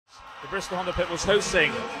The Bristol Honda Pitbulls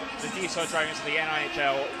hosting the Deeside Dragons of the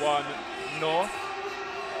NIHL 1 North.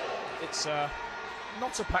 It's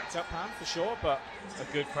not a packed up pan for sure, but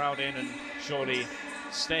a good crowd in and surely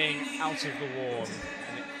staying out of the warm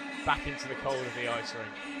and back into the cold of the ice rink.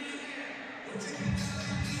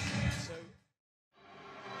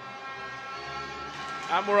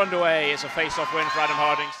 And we're underway. It's a face-off win for Adam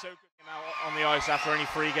Harding. So good out on the ice after only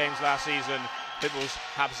 3 games last season. Pitbulls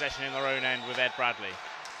have possession in their own end with Ed Bradley.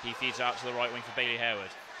 He feeds out to the right wing for Bailey Harewood.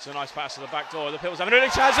 It's a nice pass to the back door. The Pitbulls have an early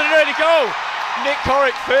chance and an early goal. Nick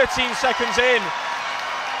Corrick, 13 seconds in.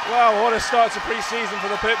 Wow, what a start to pre-season for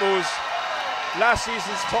the Pitbulls. Last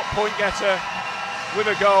season's top point getter with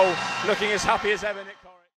a goal, looking as happy as ever, Nick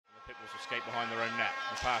Corrick. The Pitbulls escape behind their own net.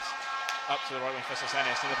 The pass up to the right wing for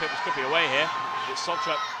Sosenis, and the Pitbulls could be away here. It's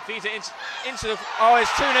Sobchuk, feeds it into the... Oh, it's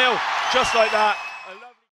 2-0, just like that. A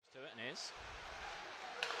lovely to it, and is.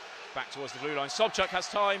 Back towards the blue line. Sobchuk has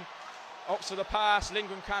time. Opts to the pass.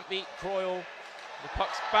 Lindgren can't beat Croyle. The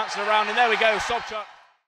puck's bouncing around, and there we go. Sobchuk.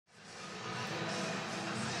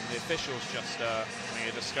 The officials just having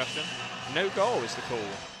a discussion. No goal is the call.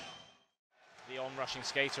 The on-rushing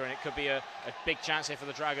skater, and it could be a big chance here for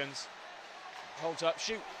the Dragons. Holds up,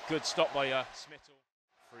 shoot. Good stop by Smittle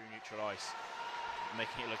through neutral ice.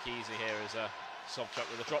 Making it look easy here is Sobchuk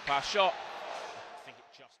with a drop pass shot. I think it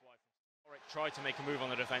just wide. Corrick tried to make a move on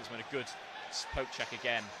the defenseman. A good poke check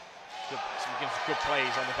again. Good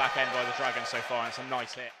plays on the back end by the Dragons so far, and it's a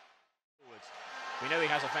nice hit. Forwards. We know he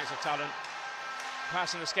has offensive talent.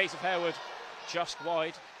 Passing the skates of Harewood, just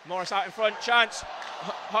wide. Morris out in front, chance.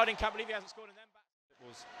 Harding can't believe he hasn't scored, and then back.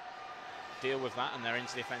 Pitbulls deal with that, and they're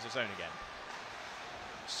into the offensive zone again.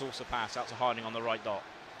 Saucer pass out to Harding on the right dot.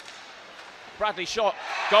 Bradley shot,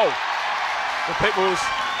 goal. The Pitbulls,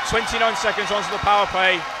 29 seconds onto the power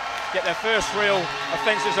play, get their first real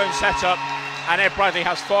offensive zone setup, and Ed Bradley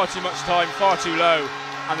has far too much time, far too low,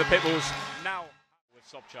 and the Pitbulls now with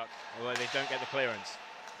Sobchuk, although they don't get the clearance.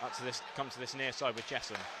 Up to this, come to this near side with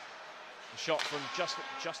Jesson. A shot from just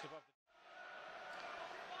above.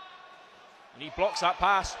 And he blocks that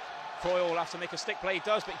pass. Croyle will have to make a stick play. He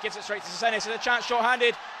does, but he gives it straight to Sosenis, and a chance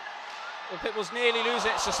short-handed. The Pitbulls nearly lose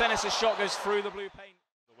it. Sosenis' shot goes through the blue paint.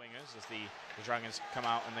 The wingers, as the Dragons come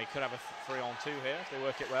out, and they could have a 3-on-2 here if they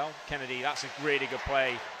work it well. Kennedy, that's a really good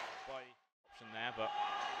play by option there, but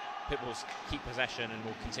Pitbulls keep possession and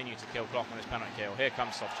will continue to kill clock on his penalty kill. Here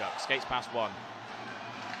comes Sobchuk, skates past one.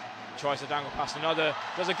 Tries to dangle past another,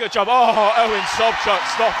 does a good job. Oh, Owen Sobchuk,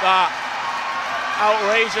 stop that.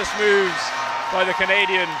 Outrageous moves by the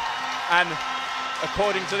Canadian, and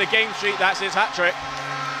according to the game sheet, that's his hat-trick.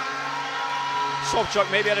 Sobchuk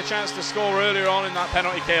maybe had a chance to score earlier on in that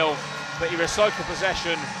penalty kill, but he recycled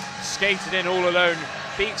possession, skated in all alone,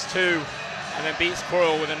 beats 2, and then beats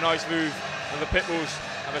Croyle with a nice move, and the Pitbulls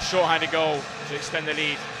have a short-handed goal to extend the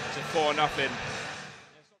lead to 4-0.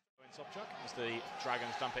 Sobchuk as the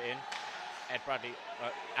Dragons dump it in. Ed Bradley,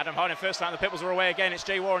 Adam Harding first time, the Pitbulls are away again. It's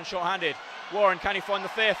Jay Warren short-handed. Warren, can he find the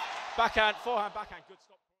 5th? Backhand, forehand, backhand, good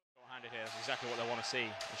stop. Short-handed here, that's exactly what they want to see.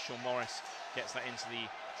 As Sean Morris gets that into the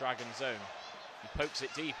Dragon zone. He pokes it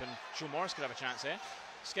deep, and Sean Morris could have a chance here.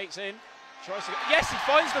 Skates in, tries to... Yes, he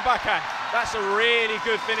finds the backhand. That's a really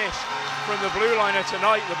good finish from the blue liner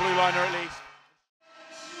tonight, the blue liner at least.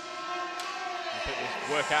 The Pitbulls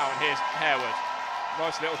work out, and here's Harewood.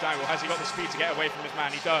 Nice little dangle. Has he got the speed to get away from his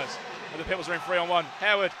man? He does. And the Pitbulls are in 3-on-1.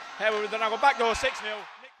 Harewood with the dangle. Backdoor, 6-0.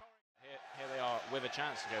 Here they are with a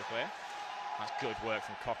chance to go clear. That's good work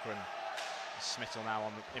from Cochrane. Smittle now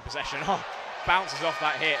in possession. Oh, bounces off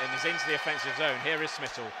that hit and is into the offensive zone. Here is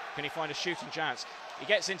Smittle. Can he find a shooting chance? He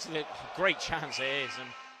gets into the... Great chance it is. And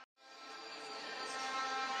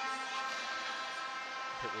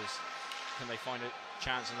Pitbulls, can they find a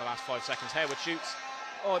chance in the last 5 seconds? Harewood shoots.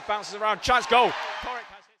 Oh, it bounces around. Chance, goal. Corrick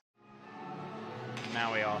has his.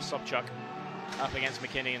 Now we are. Sobchuk up against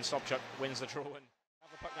McKinney, and Sobchuk wins the draw and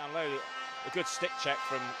have the puck down low. A good stick check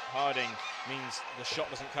from Harding means the shot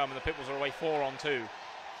doesn't come, and the Pitbulls are away 4-on-2.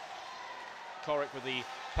 Corrick with the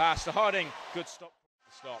pass to Harding. Good stop.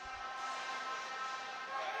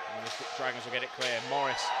 And the Dragons will get it clear.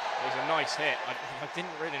 Morris, there's a nice hit. I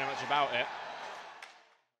didn't really know much about it.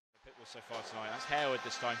 So far tonight. That's Harewood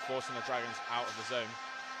this time, forcing the Dragons out of the zone.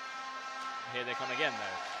 Here they come again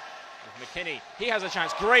though. With McKinney, he has a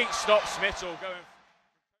chance. Great stop, Smittle going.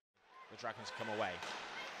 The Dragons come away.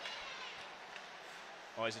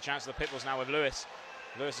 Oh, there's a chance for the Pitbulls now with Lewis.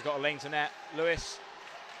 Lewis has got a lane to net. Lewis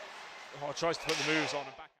tries to put the moves on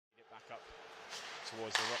and get back up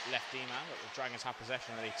towards the left D-man. The Dragons have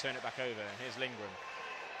possession and they turn it back over. And here's Lindgren.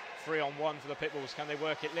 3-on-1 for the Pitbulls. Can they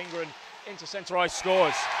work it? Lindgren into centre ice,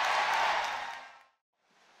 scores.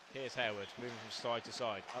 Here's Harewood, moving from side to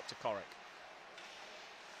side, up to Corrick.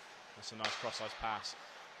 That's a nice cross-ice pass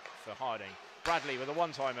for Harding. Bradley with a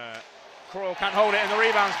one-timer. Croyle can't hold it, and the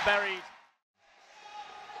rebound's buried.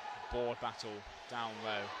 Board battle down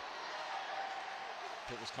low.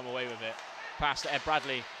 Pitbulls come away with it. Pass to Ed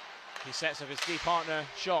Bradley. He sets up his D partner.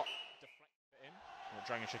 Shot. Deflected in. Well,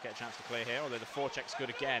 Dragons should get a chance to clear here, although the forecheck's good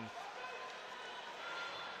again.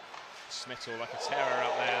 Smittle like a terror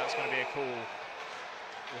out there. That's going to be a call.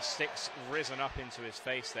 The stick's risen up into his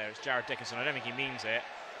face there. It's Jared Dickinson. I don't think he means it.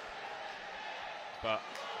 But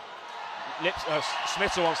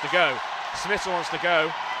Smittle wants to go. Smittle wants to go.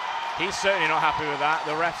 He's certainly not happy with that.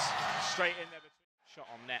 The ref's straight in there. Shot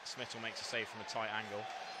on net. Smittle makes a save from a tight angle.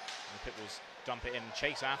 And the Pitbulls dump it in and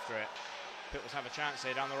chase after it. Pitbulls have a chance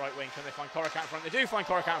here down the right wing. Can they find Corrick out in front? They do find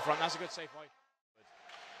Corrick out in front. That's a good save by.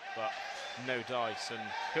 But no dice. And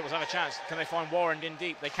Pitbulls have a chance. Can they find Warren in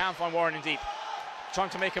deep? They can find Warren in deep. Trying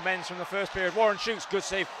to make amends from the first period. Warren shoots. Good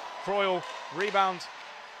save. Croyle. Rebound.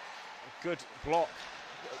 Good block.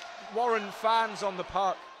 Warren fans on the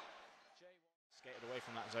puck. Skated away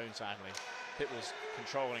from that zone, sadly. Pitbulls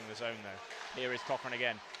controlling the zone, though. Here is Cochrane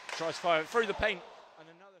again. Tries to fire through the paint. And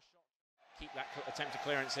another shot. Keep that attempt at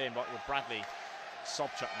clearance in, but with Bradley.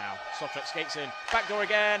 Sobchuk now. Sobchuk skates in. Backdoor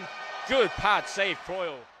again. Good pad save,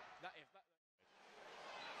 Croyle.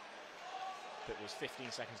 Pitbulls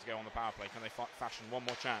 15 seconds to go on the power play. Can they fashion one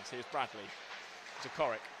more chance? Here's Bradley to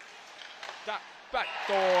Corrick. That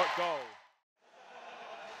backdoor goal.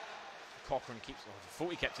 Cochrane keeps,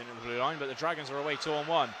 thought he kept it in the blue line, but the Dragons are away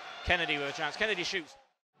 2-on-1. Kennedy with a chance. Kennedy shoots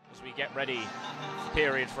as we get ready for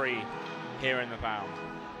period 3 here in the Pound.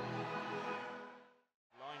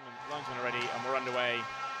 Linesmen are ready, and we're underway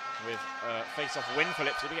with face-off win for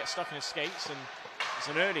Lipsy. He gets stuck in his skates, and it's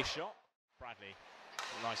an early shot. Bradley,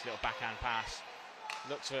 a nice little backhand pass.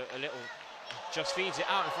 Looks a little, just feeds it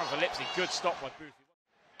out in front for Lipsy. Good stop by Booth.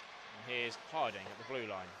 And here's Harding at the blue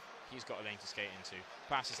line. He's got a lane to skate into.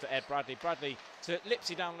 Passes to Ed Bradley. Bradley to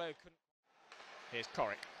Lipsy down low. Here's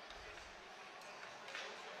Corrick.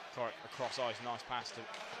 Corrick across ice. Nice pass to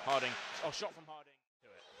Harding. Oh, shot from Harding. Do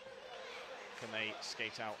it. Can they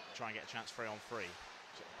skate out, try and get a chance 3-on-3?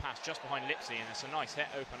 Pass just behind Lipsy, and it's a nice hit,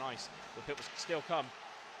 open ice. The Pitbulls still come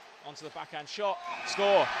onto the backhand shot.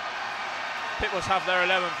 Score. Pitbulls have their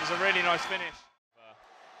 11th. It's a really nice finish.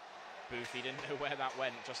 Booth, he didn't know where that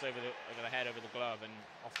went, just over the head, over the glove, and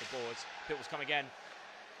off the boards. Pitbulls come again.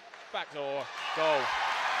 Backdoor, goal.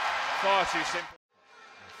 Far too simple.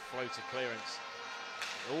 Floated clearance.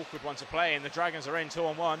 Awkward one to play, and the Dragons are in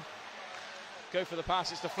 2-on-1. Go for the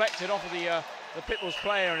pass, it's deflected off of the Pitbulls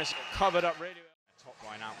player, and it's covered up really well. Top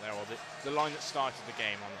line out there, or the line that started the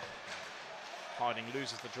game. Harding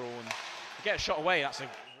loses the draw, and get a shot away. That's a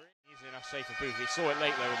enough save for Booth. He saw it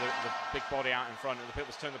late though with the big body out in front, and the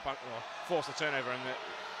Pitbulls turn the puck, force the turnover, and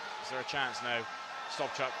is there a chance? No.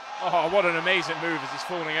 Sobchuk. Oh, what an amazing move as he's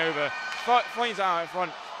falling over. Finds out in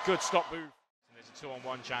front. Good stop, Booth. And there's a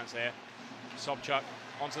 2-on-1 chance here. Sobchuk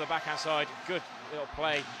onto the backhand side. Good little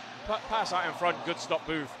play. Pass out in front. Good stop,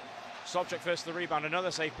 Booth. Sobchuk first to the rebound. Another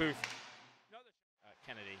save, Booth.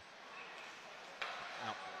 Kennedy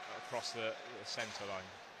out across the centre line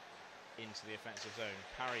into the offensive zone.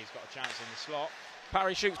 Parry's got a chance in the slot.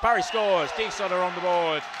 Parry shoots, Parry scores. Deeside are on the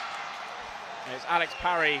board. And it's Alex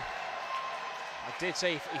Parry. I did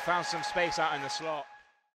say he found some space out in the slot.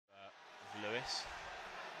 Lewis.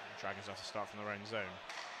 The Dragons have to start from their own zone.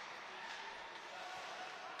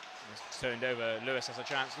 It's turned over. Lewis has a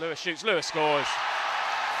chance. Lewis shoots. Lewis scores.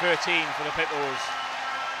 13 for the Pitbulls.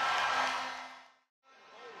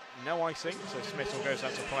 No icing, so Smittle goes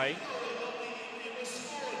out to play.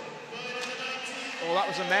 Oh, that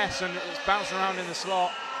was a mess, and it's bouncing around in the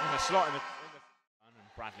slot. And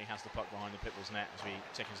Bradley has the puck behind the Pitbulls net as we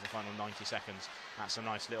tick into the final 90 seconds. That's a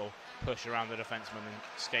nice little push around the defenseman and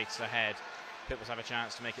skates ahead. Pitbulls have a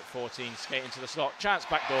chance to make it 14. Skate into the slot. Chance,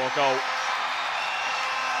 backdoor, goal.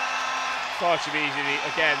 Far too easy.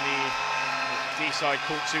 Again, the Deeside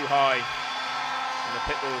caught too high. And the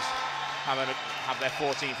Pitbulls have their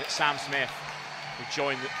 14th. It's Sam Smith who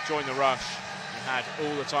joined the rush. Had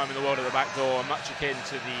all the time in the world at the back door, much akin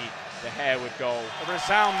to the Harewood goal. A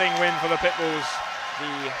resounding win for the Pitbulls.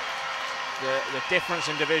 The difference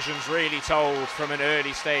in divisions really told from an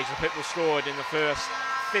early stage. The Pitbulls scored in the first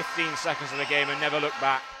 15 seconds of the game and never looked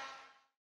back.